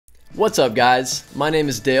What's up guys? My name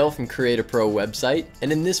is Dale from Create a Pro Website,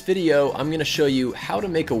 and in this video I'm going to show you how to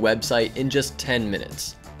make a website in just 10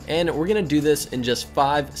 minutes. And we're going to do this in just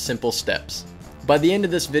 5 simple steps. By the end of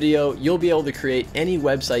this video, you'll be able to create any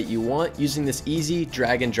website you want using this easy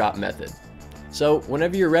drag and drop method. So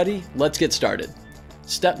whenever you're ready, let's get started.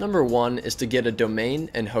 Step number 1 is to get a domain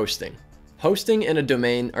and hosting. Hosting and a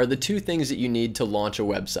domain are the two things that you need to launch a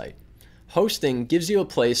website. Hosting gives you a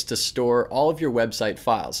place to store all of your website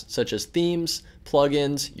files, such as themes,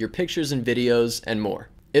 plugins, your pictures and videos, and more.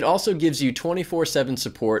 It also gives you 24/7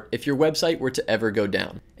 support if your website were to ever go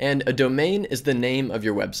down. And a domain is the name of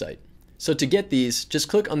your website. So to get these, just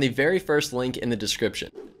click on the very first link in the description.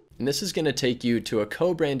 And this is going to take you to a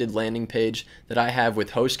co-branded landing page that I have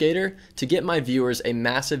with HostGator to get my viewers a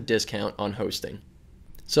massive discount on hosting.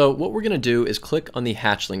 So what we're going to do is click on the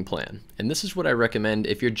hatchling plan, and this is what I recommend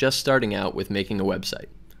if you're just starting out with making a website.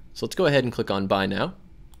 So let's go ahead and click on Buy Now.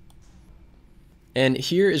 And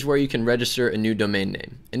here is where you can register a new domain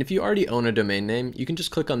name. And if you already own a domain name, you can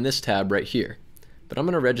just click on this tab right here. But I'm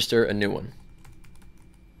going to register a new one,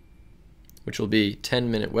 which will be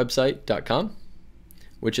 10minutewebsite.com,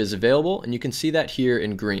 which is available, and you can see that here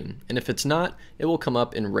in green. And if it's not, it will come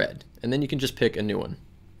up in red, and then you can just pick a new one.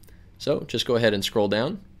 So just go ahead and scroll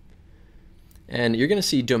down, and you're going to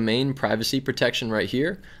see domain privacy protection right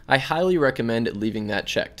here. I highly recommend leaving that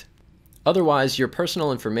checked. Otherwise, your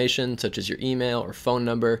personal information, such as your email or phone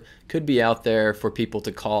number, could be out there for people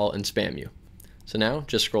to call and spam you. So now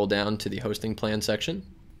just scroll down to the hosting plan section,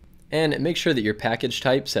 and make sure that your package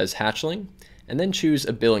type says hatchling, and then choose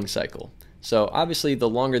a billing cycle. So obviously, the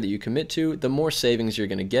longer that you commit to, the more savings you're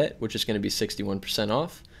going to get, which is going to be 61%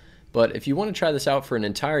 off. But if you want to try this out for an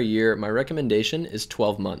entire year, my recommendation is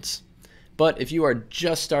 12 months. But if you are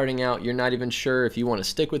just starting out, you're not even sure if you want to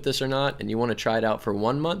stick with this or not, and you want to try it out for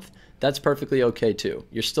 1 month, that's perfectly okay too.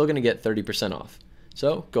 You're still going to get 30% off.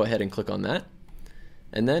 So go ahead and click on that.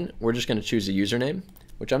 And then we're just going to choose a username,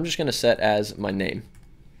 which I'm just going to set as my name.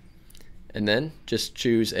 And then just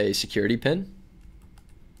choose a security pin.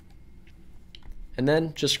 And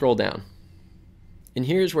then just scroll down. And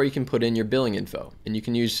here's where you can put in your billing info, and you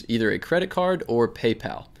can use either a credit card or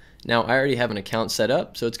PayPal. Now I already have an account set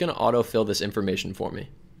up, so it's going to autofill this information for me.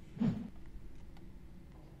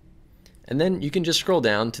 And then you can just scroll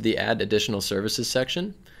down to the Add Additional Services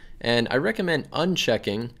section, and I recommend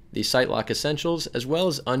unchecking the Site Lock Essentials as well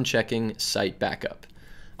as unchecking Site Backup.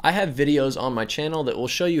 I have videos on my channel that will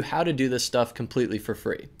show you how to do this stuff completely for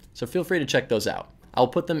free, so feel free to check those out. I'll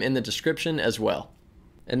put them in the description as well.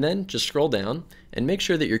 And then just scroll down and make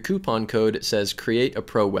sure that your coupon code says Create a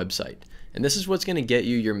Pro Website. And this is what's going to get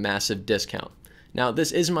you your massive discount. Now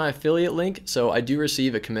this is my affiliate link, so I do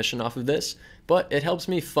receive a commission off of this, but it helps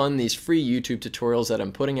me fund these free YouTube tutorials that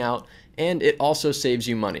I'm putting out, and it also saves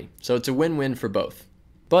you money. So it's a win-win for both.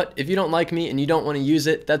 But if you don't like me and you don't want to use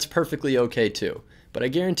it, that's perfectly okay too. But I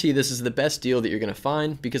guarantee this is the best deal that you're going to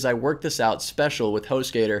find because I worked this out special with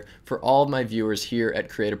HostGator for all of my viewers here at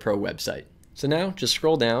Create a Pro Website. So now just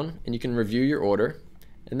scroll down and you can review your order,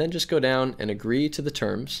 and then just go down and agree to the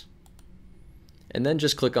terms, and then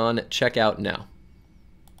just click on Checkout Now.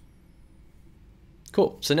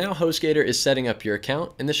 Cool, so now HostGator is setting up your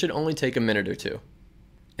account, and this should only take a minute or two.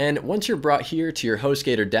 And once you're brought here to your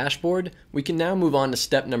HostGator dashboard, we can now move on to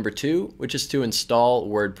step number 2, which is to install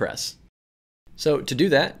WordPress. So to do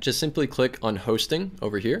that, just simply click on Hosting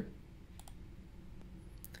over here,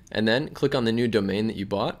 and then click on the new domain that you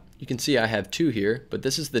bought. You can see I have 2 here, but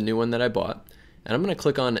this is the new one that I bought. And I'm going to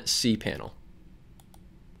click on cPanel.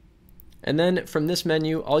 And then from this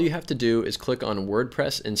menu, all you have to do is click on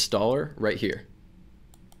WordPress Installer right here.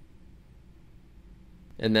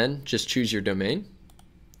 And then just choose your domain.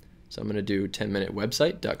 So I'm going to do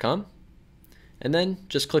 10minutewebsite.com. And then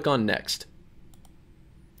just click on Next.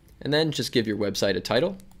 And then just give your website a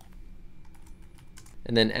title.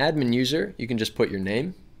 And then admin user, you can just put your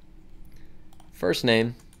name, first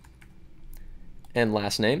name, and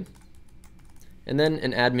last name, and then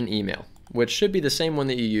an admin email, which should be the same one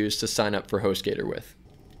that you use to sign up for HostGator with.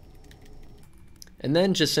 And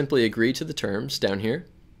then just simply agree to the terms down here,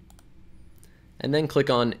 and then click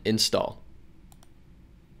on Install.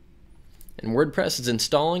 And WordPress is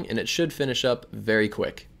installing, and it should finish up very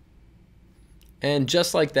quick. And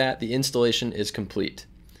just like that, the installation is complete.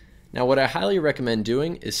 Now what I highly recommend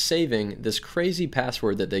doing is saving this crazy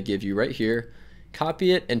password that they give you right here,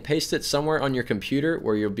 copy it and paste it somewhere on your computer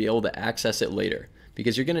where you'll be able to access it later,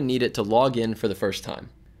 because you're going to need it to log in for the first time.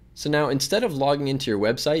 So now instead of logging into your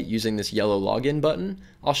website using this yellow login button,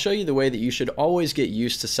 I'll show you the way that you should always get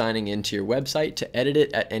used to signing into your website to edit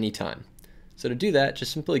it at any time. So to do that,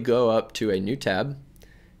 just simply go up to a new tab,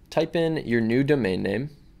 type in your new domain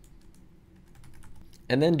name,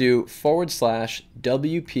 and then do /wp-admin,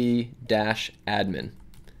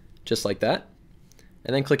 just like that,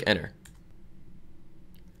 and then click enter.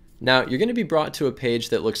 Now you're going to be brought to a page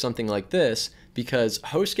that looks something like this because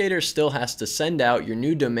HostGator still has to send out your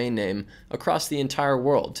new domain name across the entire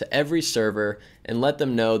world to every server and let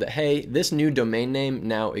them know that, hey, this new domain name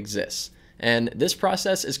now exists. And this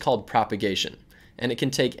process is called propagation, and it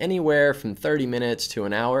can take anywhere from 30 minutes to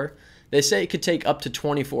an hour. They say it could take up to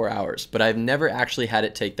 24 hours, but I've never actually had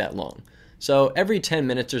it take that long. So every 10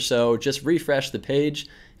 minutes or so, just refresh the page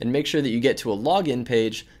and make sure that you get to a login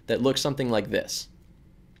page that looks something like this.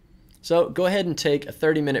 So go ahead and take a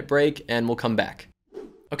 30-minute break and we'll come back.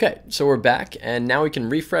 Okay, so we're back and now we can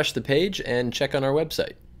refresh the page and check on our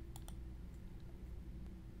website.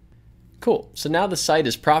 Cool, so now the site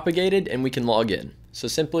is propagated and we can log in. So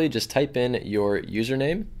simply just type in your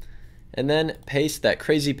username and then paste that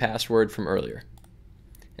crazy password from earlier.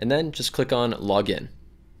 And then just click on login.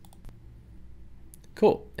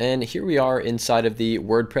 Cool, and here we are inside of the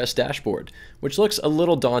WordPress dashboard, which looks a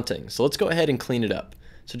little daunting. So let's go ahead and clean it up.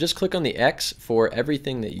 So just click on the X for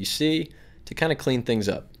everything that you see to kind of clean things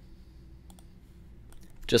up.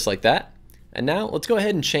 Just like that. And now let's go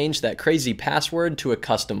ahead and change that crazy password to a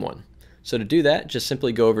custom one. So to do that, just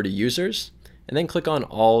simply go over to users and then click on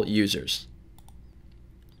all users.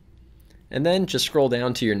 And then just scroll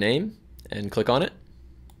down to your name and click on it.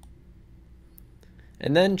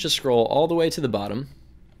 And then just scroll all the way to the bottom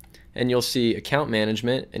and you'll see account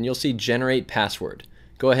management and you'll see generate password.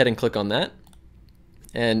 Go ahead and click on that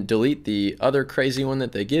and delete the other crazy one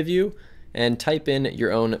that they give you and type in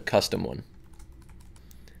your own custom one.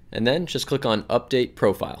 And then just click on update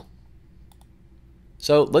profile.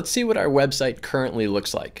 So let's see what our website currently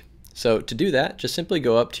looks like. So to do that, just simply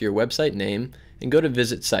go up to your website name and go to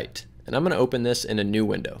visit site. And I'm going to open this in a new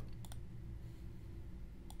window.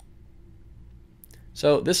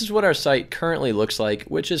 So this is what our site currently looks like,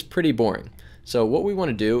 which is pretty boring. So what we want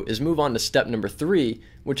to do is move on to step number 3,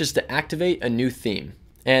 which is to activate a new theme.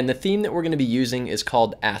 And the theme that we're going to be using is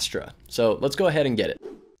called Astra. So let's go ahead and get it.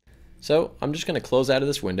 So I'm just going to close out of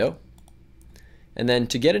this window. And then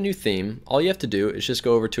to get a new theme, all you have to do is just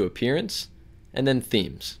go over to Appearance and then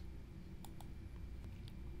Themes.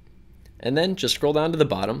 And then just scroll down to the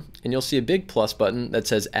bottom and you'll see a big plus button that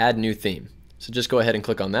says Add New Theme. So just go ahead and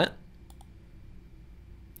click on that.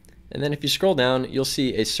 And then if you scroll down, you'll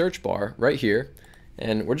see a search bar right here.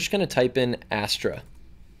 And we're just going to type in Astra.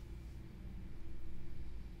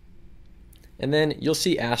 And then you'll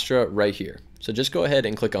see Astra right here. So just go ahead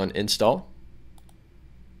and click on Install.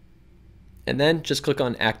 And then just click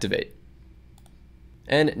on Activate.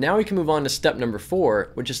 And now we can move on to step number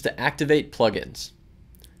 4, which is to activate plugins.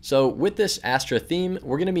 So with this Astra theme,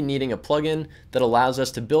 we're going to be needing a plugin that allows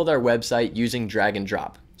us to build our website using drag and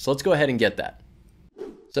drop. So let's go ahead and get that.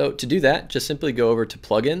 So to do that, just simply go over to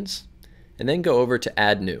Plugins and then go over to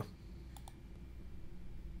Add New.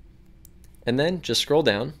 And then just scroll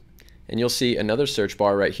down and you'll see another search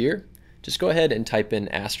bar right here. Just go ahead and type in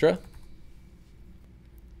Astra.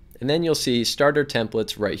 And then you'll see Starter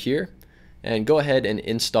Templates right here. And go ahead and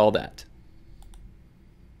install that.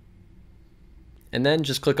 And then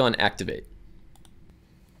just click on Activate.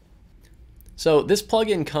 So this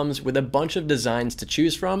plugin comes with a bunch of designs to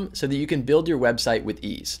choose from so that you can build your website with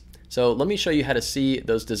ease. So let me show you how to see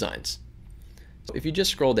those designs. So if you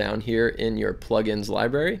just scroll down here in your plugins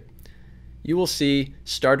library, you will see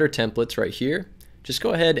Starter Templates right here. Just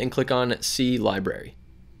go ahead and click on See Library.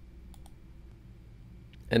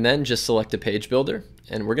 And then just select a page builder,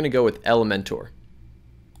 and we're going to go with Elementor.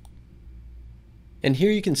 And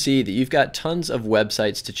here you can see that you've got tons of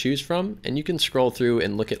websites to choose from, and you can scroll through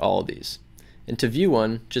and look at all of these. And to view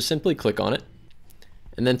one, just simply click on it.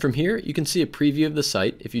 And then from here, you can see a preview of the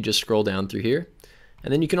site if you just scroll down through here.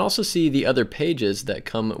 And then you can also see the other pages that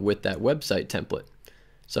come with that website template.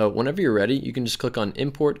 So whenever you're ready, you can just click on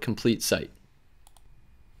Import Complete Site.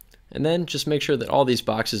 And then just make sure that all these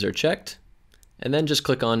boxes are checked, and then just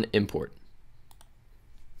click on Import.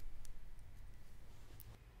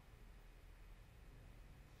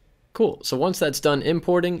 Cool, so once that's done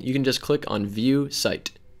importing, you can just click on View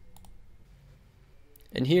Site.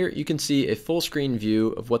 And here you can see a full screen view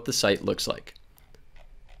of what the site looks like.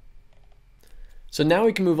 So now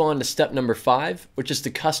we can move on to step number 5, which is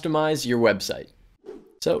to customize your website.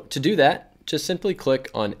 So to do that, just simply click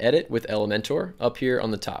on Edit with Elementor up here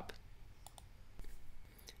on the top.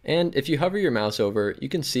 And if you hover your mouse over, you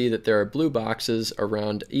can see that there are blue boxes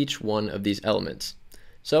around each one of these elements.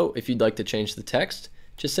 So if you'd like to change the text,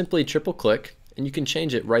 just simply triple click and you can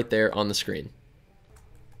change it right there on the screen.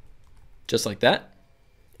 Just like that.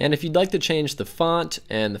 And if you'd like to change the font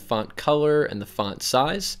and the font color and the font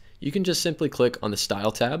size, you can just simply click on the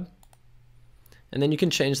Style tab, and then you can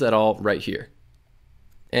change that all right here.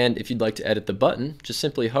 And if you'd like to edit the button, just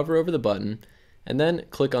simply hover over the button and then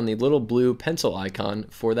click on the little blue pencil icon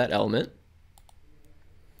for that element.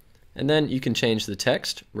 And then you can change the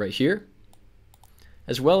text right here,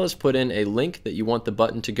 as well as put in a link that you want the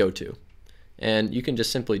button to go to. And you can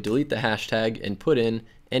just simply delete the hashtag and put in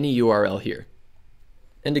any URL here.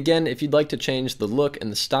 And again, if you'd like to change the look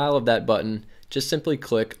and the style of that button, just simply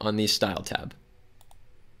click on the Style tab.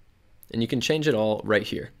 And you can change it all right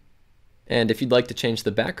here. And if you'd like to change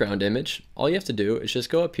the background image, all you have to do is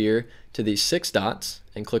just go up here to these 6 dots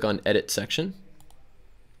and click on Edit Section.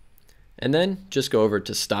 And then just go over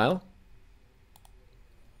to Style.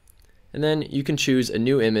 And then you can choose a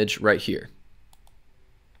new image right here.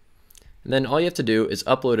 And then all you have to do is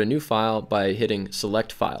upload a new file by hitting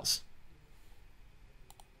Select Files.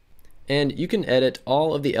 And you can edit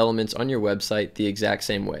all of the elements on your website the exact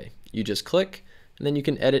same way. You just click, and then you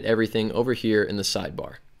can edit everything over here in the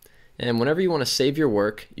sidebar. And whenever you want to save your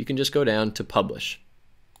work, you can just go down to Publish.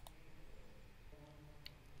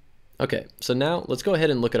 Okay, so now let's go ahead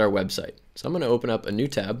and look at our website. So I'm going to open up a new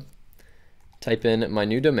tab, type in my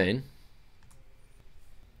new domain,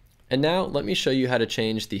 and now let me show you how to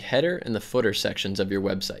change the header and the footer sections of your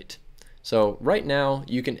website. So right now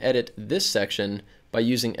you can edit this section by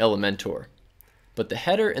using Elementor, but the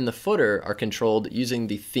header and the footer are controlled using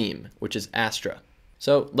the theme, which is Astra.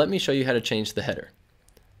 So let me show you how to change the header.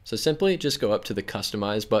 So simply just go up to the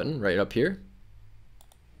Customize button right up here,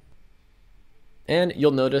 and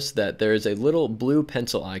you'll notice that there is a little blue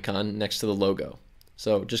pencil icon next to the logo.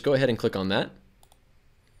 So just go ahead and click on that,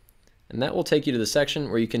 and that will take you to the section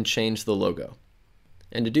where you can change the logo.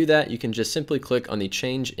 And to do that, you can just simply click on the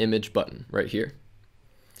Change Image button right here.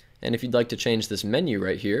 And if you'd like to change this menu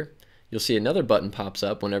right here, you'll see another button pops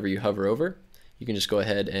up whenever you hover over. You can just go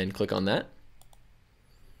ahead and click on that.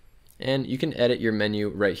 And you can edit your menu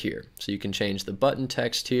right here. So you can change the button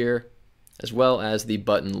text here, as well as the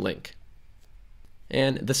button link.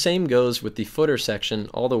 And the same goes with the footer section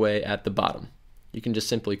all the way at the bottom. You can just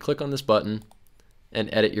simply click on this button and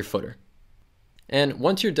edit your footer. And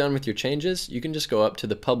once you're done with your changes, you can just go up to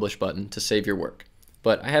the Publish button to save your work.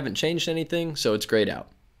 But I haven't changed anything, so it's grayed out.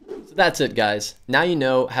 So that's it, guys. Now you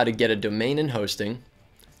know how to get a domain and hosting,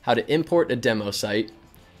 how to import a demo site,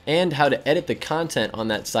 and how to edit the content on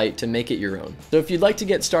that site to make it your own. So if you'd like to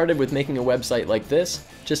get started with making a website like this,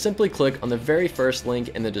 just simply click on the very first link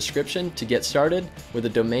in the description to get started with a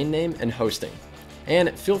domain name and hosting.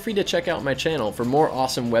 And feel free to check out my channel for more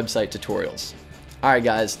awesome website tutorials. Alright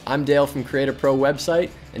guys, I'm Dale from Create a Pro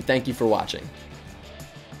Website, and thank you for watching.